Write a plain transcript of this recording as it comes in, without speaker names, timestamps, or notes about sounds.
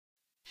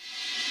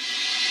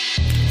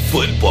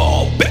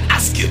Football,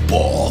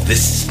 basketball,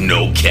 this is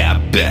No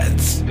Cap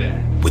Bets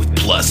with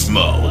Plus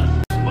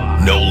Mo.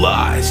 No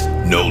lies,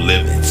 no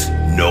limits,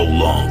 no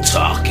long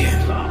talking.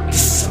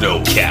 This is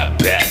No Cap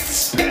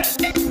Bets.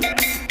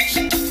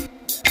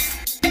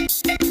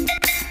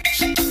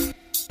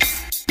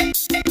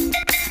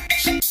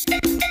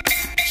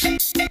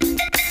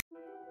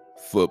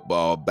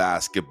 Football,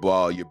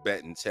 basketball, you're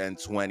betting 10,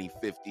 20,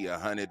 50,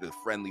 100, a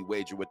friendly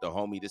wager with the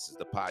homie. This is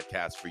the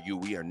podcast for you.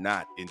 We are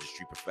not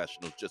industry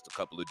professionals, just a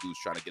couple of dudes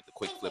trying to get the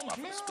quick flip off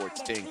of the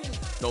sports ting.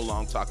 No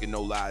long talking,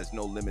 no lies,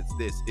 no limits.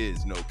 This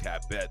is No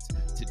Cap Bets.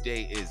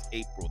 Today is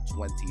April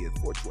 20th,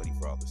 420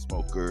 for all the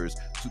smokers,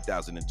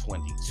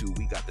 2022.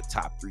 We got the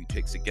top 3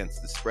 picks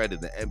against the spread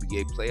of the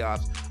NBA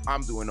playoffs.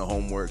 I'm doing the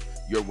homework.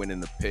 You're winning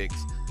the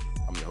picks.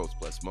 I'm your host,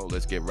 Plus Mo.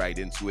 Let's get right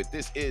into it.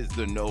 This is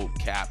the No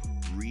Cap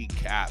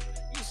Recap.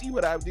 You see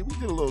what I did? We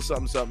did a little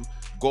something.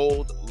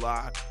 Gold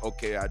lock.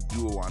 Okay, I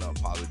do want to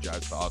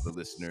apologize to all the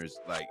listeners.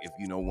 Like, if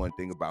you know one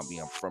thing about me,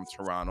 I'm from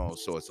Toronto,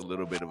 so it's a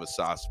little bit of a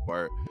soft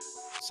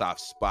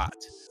spot.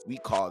 We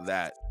call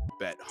that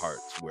bet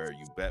hearts, where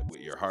you bet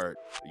with your heart,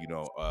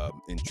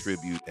 in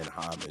tribute and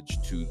homage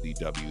to the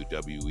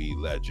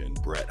WWE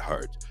legend, Bret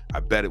Hart. I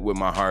bet it with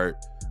my heart.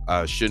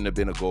 Shouldn't have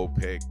been a gold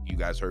pick. You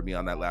guys heard me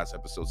on that last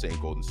episode saying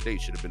Golden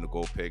State should have been a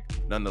gold pick.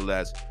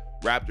 Nonetheless,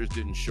 Raptors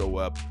didn't show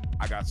up.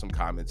 I got some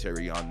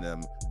commentary on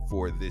them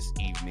for this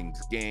evening's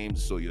game,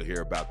 so you'll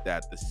hear about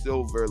that. The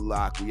silver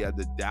lock, we had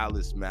the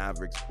Dallas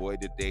Mavericks. Boy,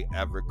 did they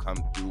ever come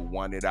through,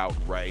 won it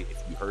outright.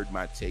 If you heard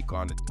my take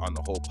on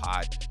the whole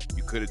pod,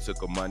 you could have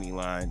took a money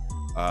line.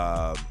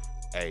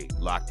 Hey,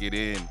 lock it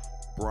in.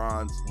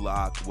 Bronze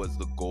lock was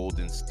the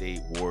Golden State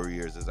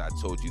Warriors. As I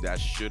told you, that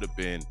should have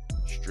been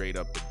straight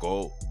up the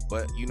goal.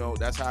 But,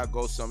 that's how it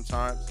goes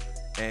sometimes.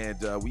 And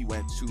we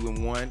went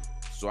 2-1.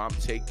 So I'm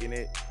taking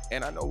it.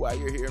 And I know why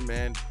you're here,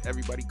 man.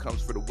 Everybody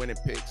comes for the winning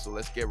pick. So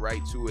let's get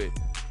right to it.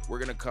 We're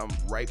going to come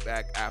right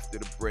back after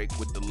the break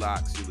with the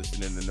locks. You're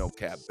listening to No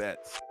Cap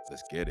Bets.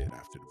 Let's get it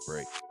after the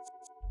break.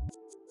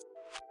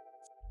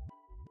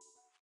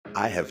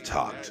 I have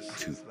talked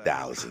to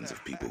thousands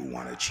of people who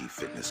want to achieve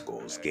fitness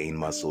goals, gain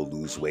muscle,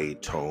 lose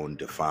weight, tone,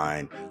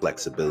 define,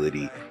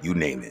 flexibility, you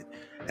name it.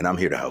 And I'm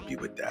here to help you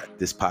with that.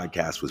 This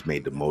podcast was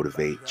made to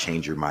motivate,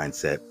 change your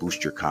mindset,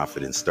 boost your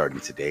confidence starting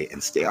today,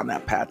 and stay on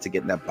that path to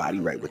getting that body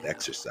right with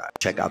exercise.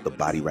 Check out the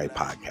Body Right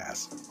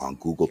Podcast on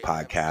Google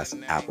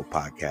Podcasts, Apple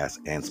Podcasts,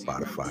 and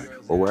Spotify,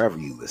 or wherever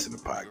you listen to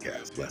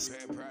podcasts. Bless.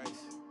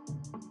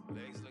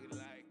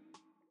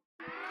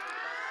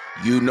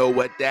 You know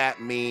what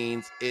that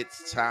means.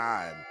 It's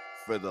time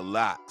for the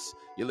locks.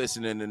 You're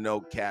listening to No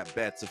Cap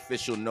Bets,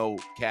 official No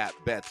Cap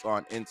Bets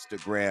on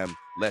Instagram.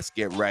 Let's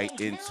get right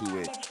into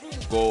it.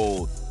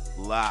 Gold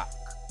lock.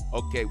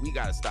 Okay, we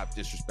got to stop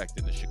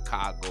disrespecting the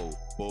Chicago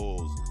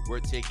Bulls. We're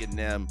taking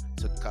them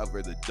to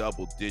cover the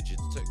double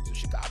digits.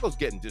 Chicago's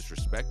getting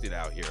disrespected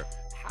out here.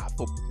 Half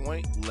a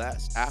point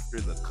less after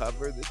the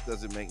cover. This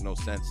doesn't make no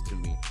sense to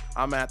me.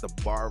 I'm at the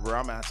barber.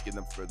 I'm asking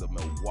them for the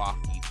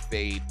Milwaukee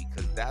fade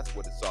because that's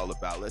what it's all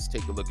about. Let's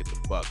take a look at the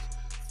Bucks.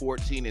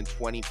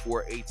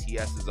 14-24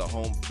 ATS is a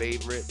home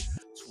favorite.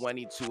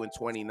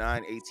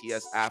 22-29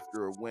 ATS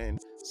after a win.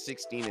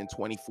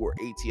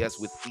 16-24 ATS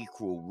with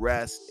equal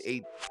rest.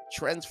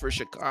 Trends for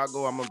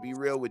Chicago, I'm going to be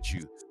real with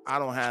you. I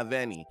don't have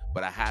any,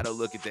 but I had to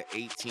look at the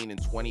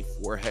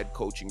 18-24 head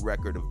coaching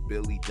record of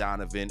Billy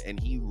Donovan, and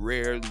he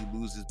rarely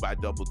loses by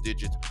double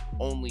digits.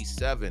 Only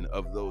 7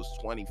 of those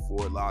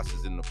 24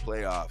 losses in the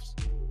playoffs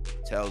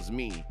tells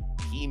me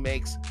he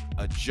makes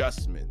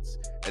adjustments,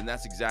 and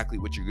that's exactly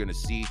what you're going to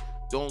see.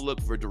 Don't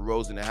look for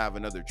DeRozan to have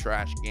another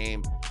trash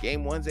game.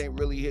 Game ones ain't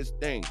really his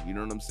thing. You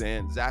know what I'm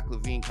saying? Zach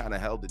LaVine kind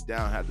of held it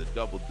down, had the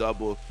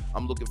double-double.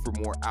 I'm looking for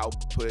more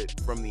output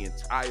from the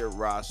entire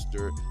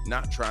roster,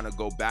 not trying to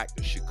go back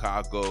to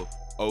Chicago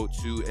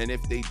 0-2. And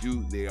if they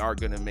do, they are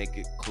going to make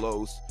it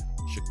close.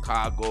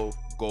 Chicago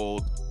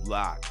gold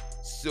lock.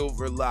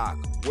 Silver lock.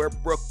 Where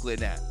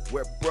Brooklyn at?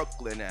 Where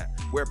Brooklyn at?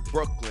 Where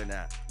Brooklyn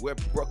at? Where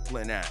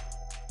Brooklyn at?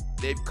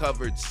 They've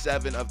covered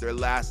 7 of their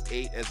last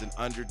 8 as an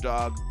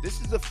underdog.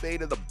 This is the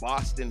fate of the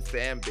Boston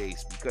fan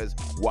base because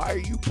why are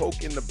you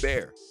poking the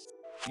bear?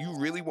 You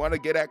really want to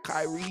get at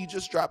Kyrie? He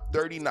just dropped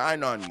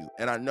 39 on you.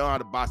 And I know how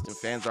the Boston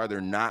fans are. They're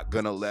not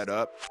going to let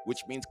up, which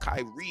means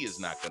Kyrie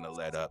is not going to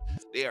let up.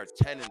 They are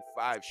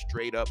 10-5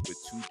 straight up with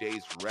 2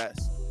 days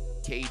rest.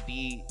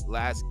 KD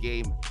last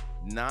game,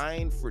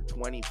 9 for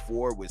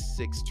 24 with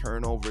 6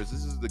 turnovers.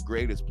 This is the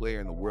greatest player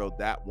in the world.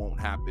 That won't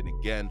happen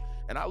again.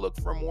 And I look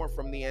for more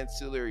from the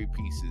ancillary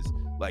pieces.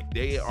 Like,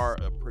 they are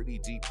a pretty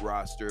deep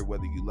roster,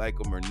 whether you like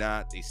them or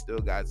not. They still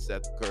got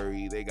Seth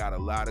Curry. They got a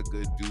lot of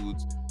good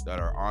dudes that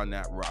are on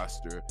that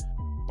roster.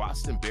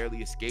 Boston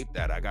barely escaped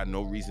that. I got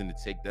no reason to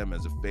take them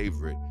as a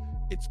favorite.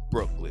 It's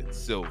Brooklyn,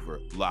 silver,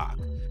 lock.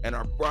 And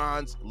our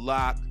bronze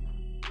lock,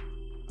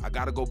 I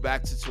got to go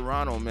back to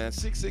Toronto, man.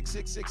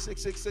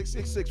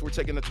 6-6-6-6-6-6-6-6-6. We're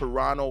taking the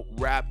Toronto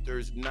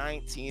Raptors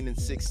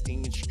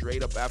 19-16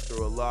 straight up after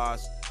a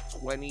loss.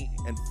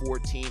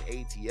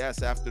 20-14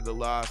 ATS after the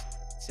loss.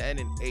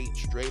 10-8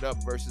 straight up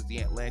versus the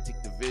Atlantic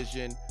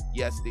Division.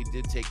 Yes, they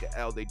did take an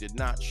L. They did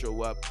not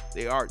show up.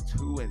 They are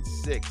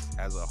 2-6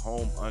 as a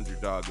home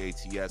underdog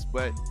ATS,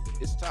 but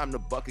it's time to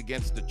buck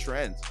against the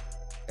trends.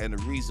 And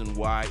the reason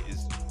why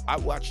is I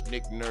watched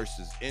Nick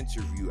Nurse's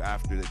interview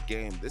after the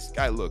game. This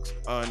guy looks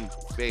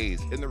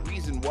unfazed. And the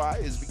reason why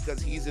is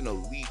because he's an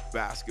elite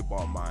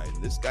basketball mind.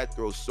 This guy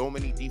throws so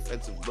many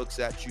defensive looks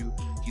at you.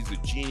 He's a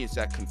genius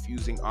at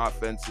confusing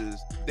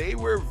offenses. They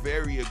were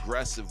very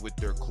aggressive with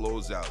their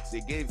closeouts.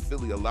 They gave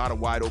Philly a lot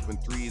of wide open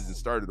threes and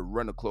started to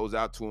run a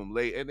closeout to him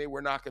late, and they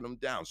were knocking them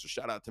down. So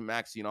shout out to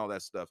Maxey and all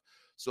that stuff.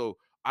 So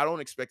I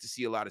don't expect to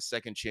see a lot of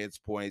second chance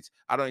points.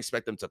 I don't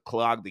expect them to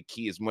clog the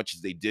key as much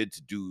as they did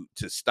to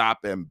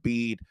stop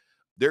Embiid.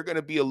 They're going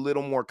to be a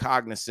little more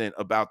cognizant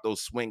about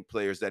those swing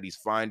players that he's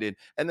finding.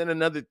 And then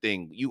another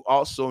thing, you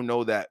also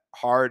know that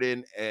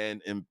Harden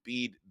and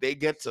Embiid, they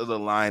get to the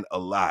line a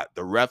lot.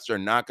 The refs are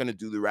not going to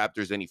do the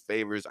Raptors any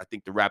favors. I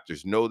think the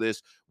Raptors know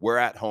this. We're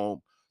at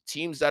home.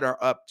 Teams that are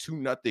up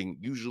 2-0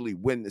 usually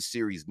win the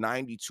series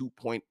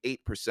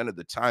 92.8% of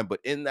the time. But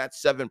in that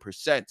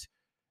 7%,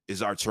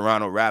 is our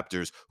Toronto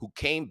Raptors, who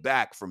came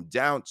back from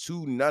down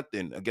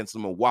 2-0 against the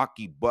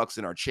Milwaukee Bucks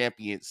in our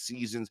champion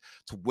seasons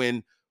to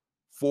win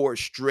 4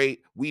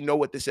 straight. We know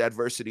what this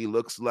adversity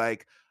looks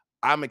like.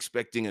 I'm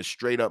expecting a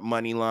straight up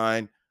money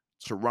line.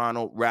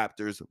 Toronto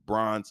Raptors,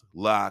 bronze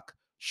lock.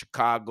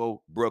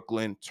 Chicago,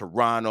 Brooklyn,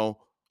 Toronto.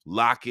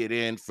 Lock it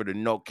in for the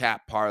No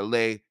Cap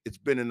Parlay. It's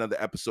been another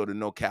episode of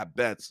No Cap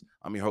Bets.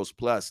 I'm your host,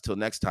 Plus. Till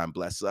next time,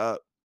 bless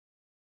up.